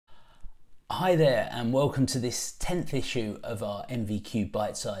Hi there and welcome to this 10th issue of our NVQ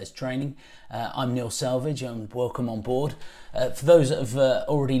bite-sized training. I'm Neil Salvage and welcome on board. For those that have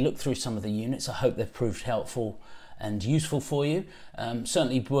already looked through some of the units, I hope they've proved helpful and useful for you.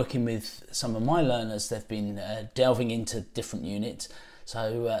 Certainly working with some of my learners, they've been delving into different units.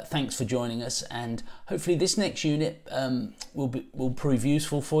 So thanks for joining us, and hopefully this next unit will prove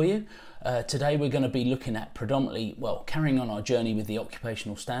useful for you. Today we're going to be looking at predominantly, well, carrying on our journey with the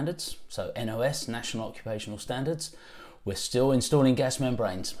occupational standards, so NOS, National Occupational Standards. We're still installing gas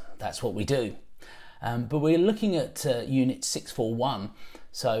membranes, that's what we do. But we're looking at unit 641,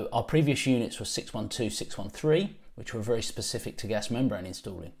 so our previous units were 612, 613, which were very specific to gas membrane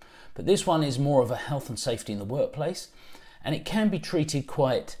installing. But this one is more of a health and safety in the workplace, and it can be treated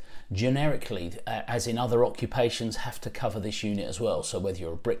quite generically, as in other occupations have to cover this unit as well. So whether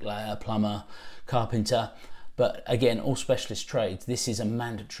you're a bricklayer, plumber, carpenter, but again, all specialist trades, this is a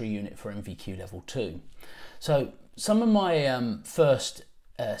mandatory unit for NVQ level 2. So some of my first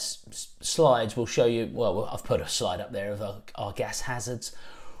slides will show you, well, I've put a slide up there of our gas hazards.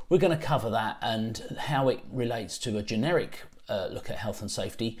 We're going to cover that and how it relates to a generic look at health and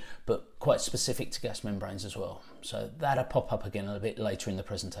safety, but quite specific to gas membranes as well. So that'll pop up again a bit later in the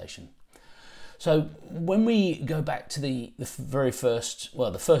presentation. So when we go back to the very first,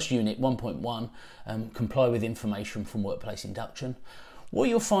 well, the first unit, 1.1, comply with information from workplace induction, what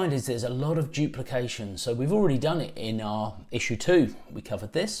you'll find is there's a lot of duplication. So we've already done it in our issue 2, we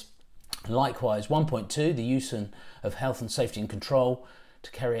covered this. Likewise, 1.2, the use of health and safety and control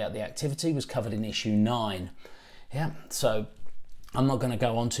to carry out the activity was covered in issue 9. Yeah, so I'm not going to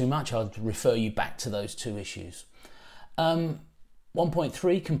go on too much. I'll refer you back to those two issues.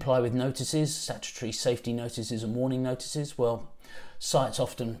 1.3, comply with notices, statutory safety notices and warning notices. Well, sites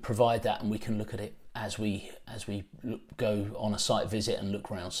often provide that, and we can look at it as we go on a site visit and look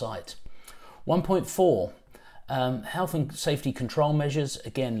around site. 1.4, health and safety control measures.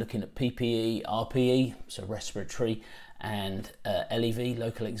 Again, looking at PPE, RPE, so respiratory and LEV,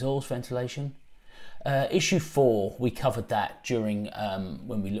 local exhaust ventilation. Issue 4, we covered that during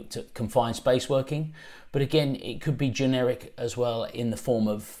when we looked at confined space working, but again it could be generic as well, in the form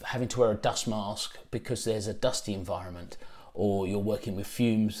of having to wear a dust mask because there's a dusty environment, or you're working with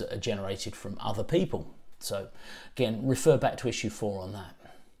fumes that are generated from other people. So again, refer back to issue 4 on that.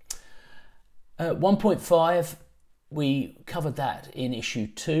 1.5, we covered that in issue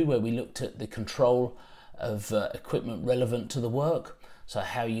 2, where we looked at the control of equipment relevant to the work, so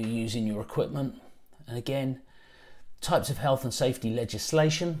how you're using your equipment. And again, types of health and safety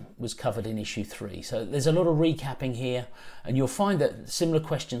legislation was covered in issue 3. So there's a lot of recapping here, and you'll find that similar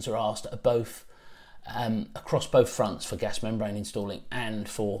questions are asked at both across both fronts, for gas membrane installing and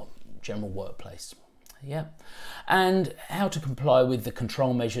for general workplace. Yeah, and how to comply with the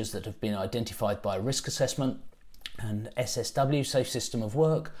control measures that have been identified by risk assessment and SSW, Safe System of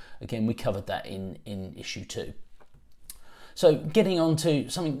Work. Again, we covered that in issue 2. So getting on to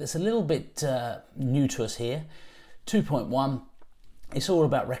something that's a little bit new to us here, 2.1, it's all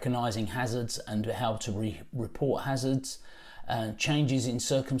about recognising hazards and how to report hazards, changes in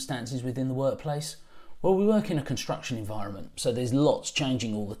circumstances within the workplace. Well, we work in a construction environment, so there's lots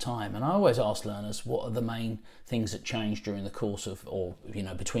changing all the time, and I always ask learners what are the main things that change during the course of, or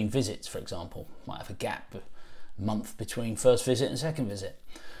between visits, for example. Might have a gap, a month between first visit and second visit.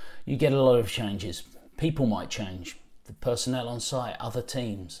 You get a lot of changes. People might change. The personnel on site, other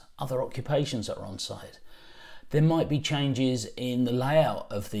teams, other occupations that are on site. There might be changes in the layout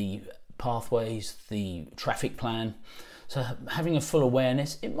of the pathways, the traffic plan. So having a full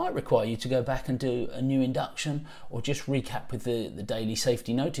awareness, it might require you to go back and do a new induction, or just recap with the daily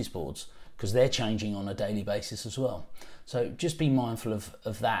safety notice boards, because they're changing on a daily basis as well. So just be mindful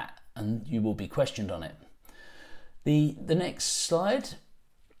of that, and you will be questioned on it. The next slide,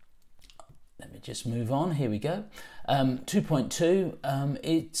 let me just move on, here we go. 2.2,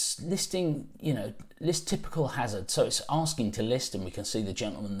 it's listing, list typical hazards. So it's asking to list, and we can see the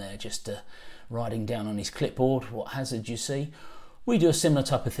gentleman there just writing down on his clipboard what hazards you see. We do a similar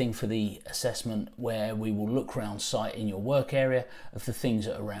type of thing for the assessment, where we will look around site in your work area of the things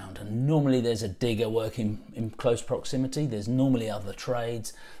that are around. And normally there's a digger working in close proximity. There's normally other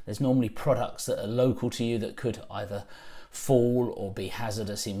trades. There's normally products that are local to you that could either fall or be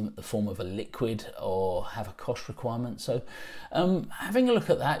hazardous in the form of a liquid or have a cost requirement. So having a look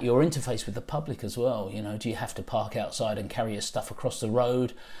at that, your interface with the public as well. Do you have to park outside and carry your stuff across the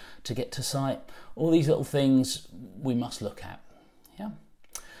road to get to site? All these little things we must look at. Yeah.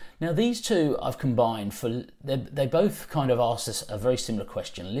 Now these two I've combined for, they both kind of asked us a very similar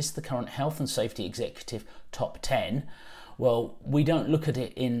question. List the current health and safety executive top 10. Well, we don't look at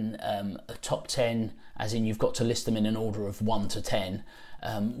it in a top 10, as in you've got to list them in an order of 1 to 10.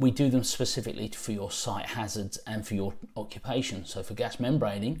 We do them specifically for your site hazards and for your occupation. So for gas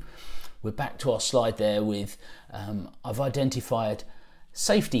membraning, we're back to our slide there with, I've identified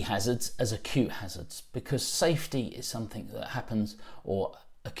safety hazards as acute hazards, because safety is something that happens, or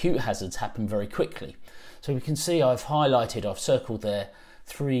acute hazards happen very quickly. So we can see I've circled there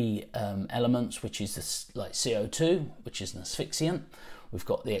 3 elements, which is this, like CO2, which is an asphyxiant. We've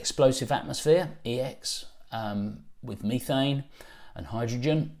got the explosive atmosphere, EX, with methane and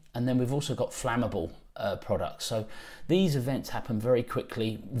hydrogen, and then we've also got flammable products. So these events happen very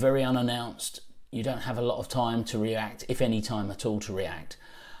quickly, very unannounced. You don't have a lot of time to react, if any time at all to react.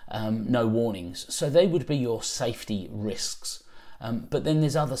 No warnings. So they would be your safety risks. But then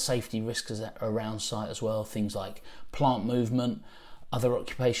there's other safety risks around site as well, things like plant movement, other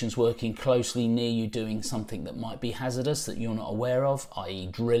occupations working closely near you doing something that might be hazardous that you're not aware of, i.e.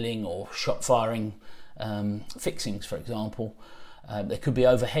 drilling or shot firing fixings, for example. There could be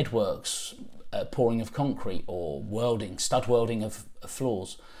overhead works, pouring of concrete, or welding, stud welding of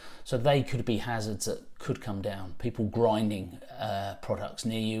floors. So they could be hazards that could come down. People grinding products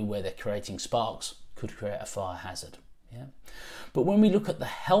near you where they're creating sparks could create a fire hazard. Yeah. But when we look at the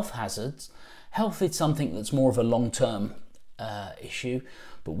health hazards, health is something that's more of a long-term issue,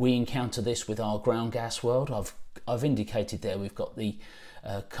 but we encounter this with our ground gas world. I've indicated there we've got the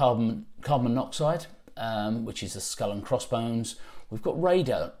carbon monoxide, which is the skull and crossbones. We've got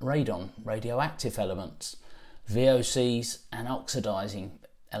radon, radioactive elements, VOCs, and oxidizing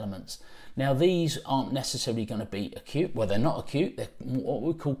elements. Now these aren't necessarily going to be acute. Well, they're not acute, they're what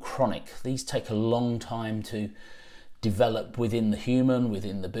we call chronic. These take a long time to develop within the human,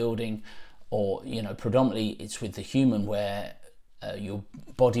 within the building, or predominantly it's with the human where your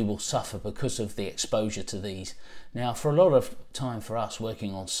body will suffer because of the exposure to these. Now, for a lot of time for us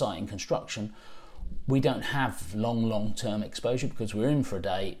working on site in construction, we don't have long-term exposure because we're in for a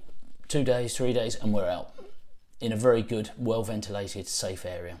day, 2 days, 3 days, and we're out in a very good, well-ventilated, safe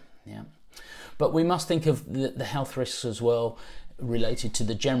area. Yeah, but we must think of the health risks as well, related to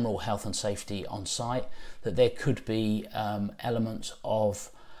the general health and safety on site, that there could be elements of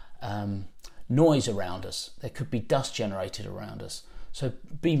noise around us. There could be dust generated around us. So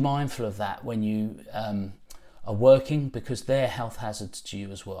be mindful of that when you are working, because they're health hazards to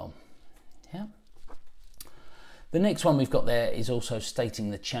you as well. Yeah. The next one we've got there is also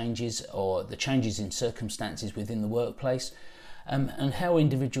stating the changes, or the changes in circumstances within the workplace, and how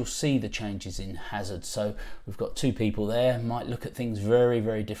individuals see the changes in hazards. So we've got 2 people there, might look at things very,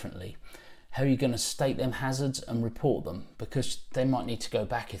 very differently. How are you going to state them hazards and report them? Because they might need to go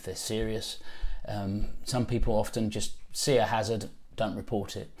back if they're serious. Some people often just see a hazard, don't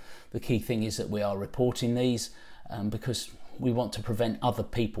report it. The key thing is that we are reporting these because we want to prevent other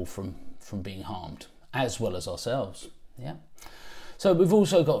people from being harmed, as well as ourselves. Yeah. So we've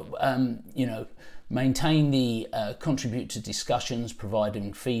also got, maintain the contribute to discussions,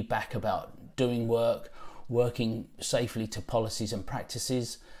 providing feedback about doing work, working safely to policies and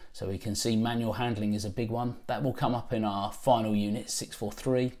practices. So we can see manual handling is a big one. That will come up in our final unit,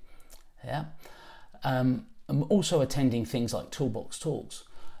 643. Yeah. And also attending things like toolbox talks.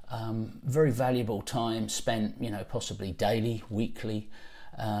 Very valuable time spent, possibly daily, weekly,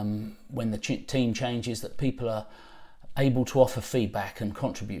 when the team changes, that people are able to offer feedback and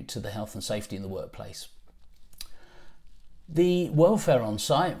contribute to the health and safety in the workplace. The welfare on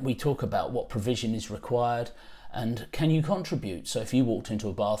site, we talk about what provision is required and can you contribute. So if you walked into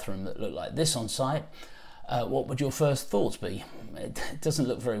a bathroom that looked like this on site, what would your first thoughts be? It doesn't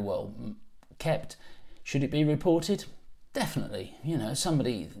look very well kept. Should it be reported? Definitely.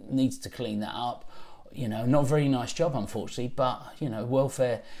 Somebody needs to clean that up. Not a very nice job, unfortunately, but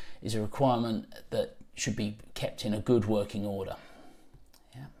welfare is a requirement that should be kept in a good working order.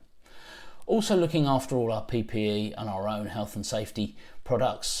 Yeah. Also looking after all our PPE and our own health and safety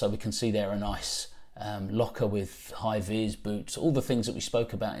products. So we can see there a nice locker with high-vis boots, all the things that we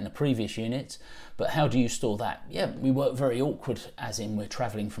spoke about in the previous units. But how do you store that? Yeah, we work very awkward, as in we're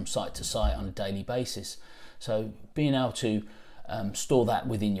traveling from site to site on a daily basis. So being able to store that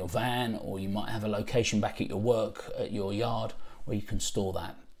within your van, or you might have a location back at your work, at your yard, where you can store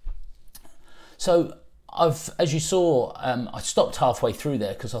that. So as you saw, I stopped halfway through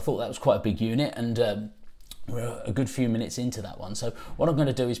there because I thought that was quite a big unit, and we're a good few minutes into that one. So what I'm going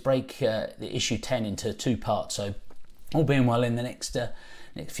to do is break the issue 10 into 2 parts. So all being well, in the next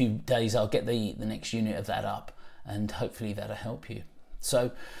few days I'll get the next unit of that up, and hopefully that'll help you.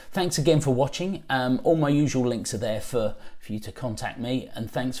 So thanks again for watching. All my usual links are there for you to contact me,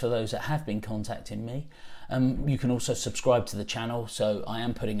 and thanks for those that have been contacting me. You can also subscribe to the channel, so I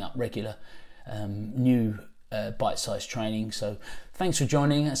am putting up regular new bite-sized training. So thanks for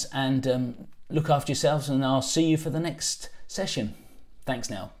joining us, and look after yourselves, and I'll see you for the next session. Thanks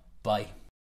now. Bye.